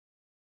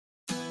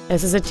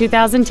This is a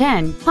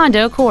 2010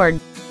 Honda Accord.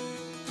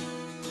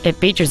 It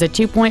features a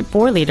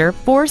 2.4-liter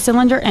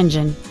four-cylinder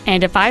engine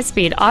and a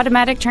 5-speed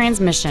automatic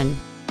transmission.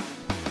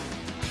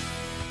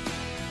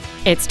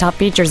 Its top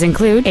features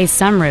include a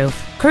sunroof,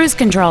 cruise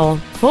control,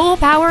 full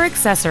power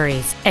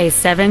accessories, a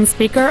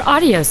 7-speaker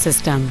audio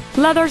system,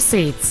 leather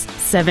seats,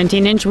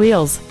 17-inch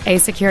wheels, a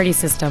security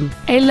system,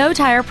 a low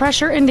tire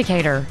pressure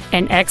indicator,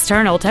 an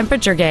external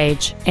temperature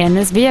gauge, and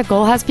this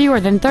vehicle has fewer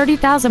than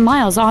 30,000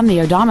 miles on the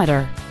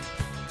odometer.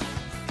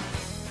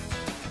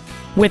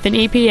 With an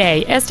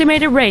EPA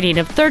estimated rating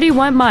of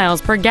 31 miles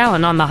per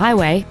gallon on the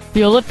highway,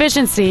 fuel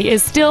efficiency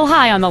is still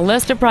high on the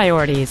list of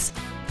priorities.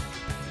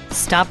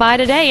 Stop by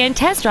today and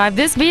test drive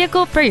this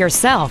vehicle for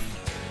yourself.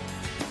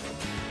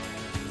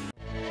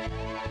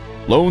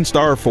 Lone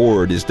Star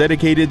Ford is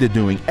dedicated to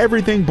doing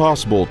everything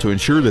possible to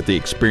ensure that the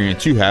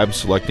experience you have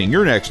selecting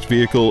your next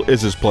vehicle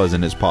is as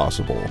pleasant as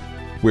possible.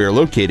 We are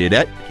located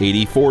at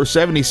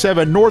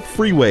 8477 North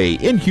Freeway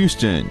in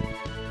Houston.